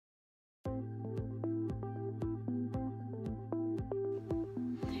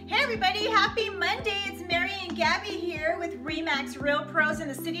Hey everybody, happy Monday. It's Mary and Gabby here with RE/MAX Real Pros in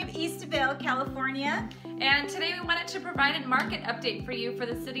the city of Eastvale, California. And today we wanted to provide a market update for you for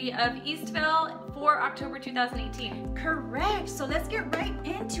the city of Eastvale for October 2018. Correct. So let's get right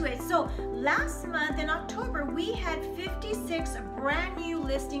into it. So last month in October, we had 56 brand new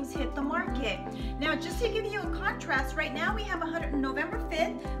listings hit the market. Now, just to give you a contrast, right now we have November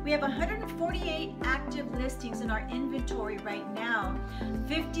 5th, we have 148 active listings in our inventory right now.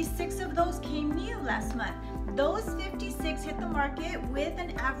 56 of those came new last month. Those 56 hit the market with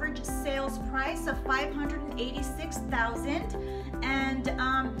an average sales price of $586,000, and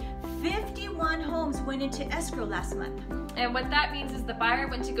 51 homes went into escrow last month. And what that means is the buyer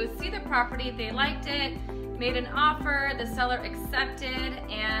went to go see the property, they liked it, made an offer, the seller accepted,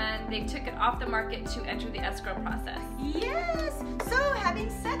 and they took it off the market to enter the escrow process. Yes! So having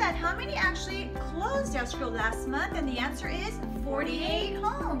said that, how many actually closed escrow last month? And the answer is 48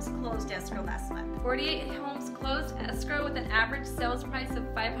 homes closed escrow last month. 48 homes closed escrow with an average sales price of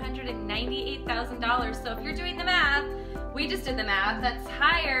 $598,000. So if you're doing the math, we just did the math, that's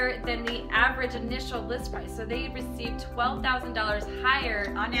higher than the average initial list price. So they received $12,000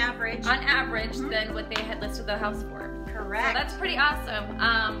 higher on average than what they had listed the house for. Correct. So that's pretty awesome.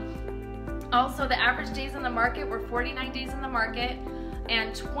 Also, the average days on the market were 49 days on the market,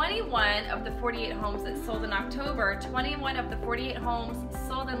 and 21 of the 48 homes that sold in October, 21 of the 48 homes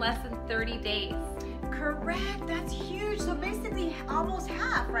sold in less than 30 days. Correct, that's huge. So basically almost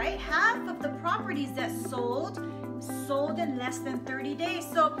half, right? Half of the properties that sold in less than 30 days.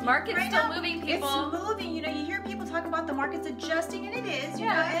 So market's right still now, moving, people. It's moving. You know, you hear people talk about the market's adjusting, and it is, you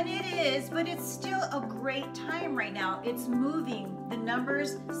know, and it is, but it's still a great time right now. It's moving. The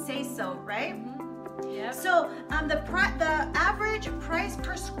numbers say so, right? Yep. So the average price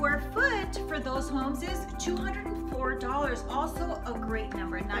per square foot for those homes is $204. Also a great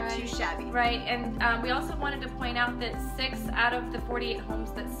number, not too shabby. Right, and we also wanted to point out that 6 out of the 48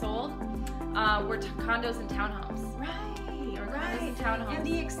 homes that sold were condos and townhomes. Right. And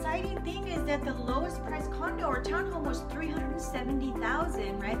the exciting thing is that the lowest price condo or townhome was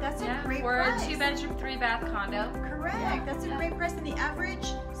 $370,000, right? That's a great price. For a 2-bedroom, 3-bath condo. Correct. Yeah. That's a great price, and the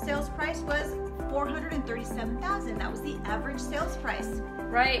average sales price was $437,000. That was the average sales price.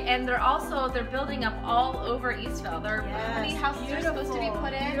 Right, and they're building up all over Eastvale. How many houses are supposed to be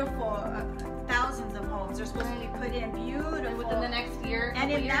put in? Beautiful. Thousands of homes are supposed to be put in. Beautiful. And within the next year,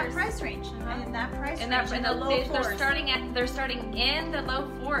 and in that price range. And in that price range. In the low fours. They're starting in the low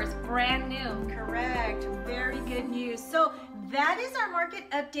fours, brand new. Correct. Very good news. So that is our market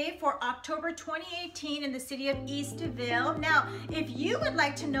update for October 2018 in the city of Eastvale. Now, if you would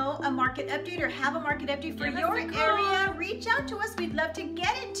like to know a market update or have a market update for your area, reach out to us. We'd love to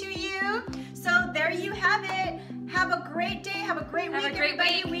get it to you. So there you have it. Have a great day. Have a great week,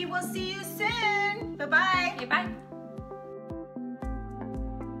 everybody. We will see you soon. Bye-bye. Okay, bye.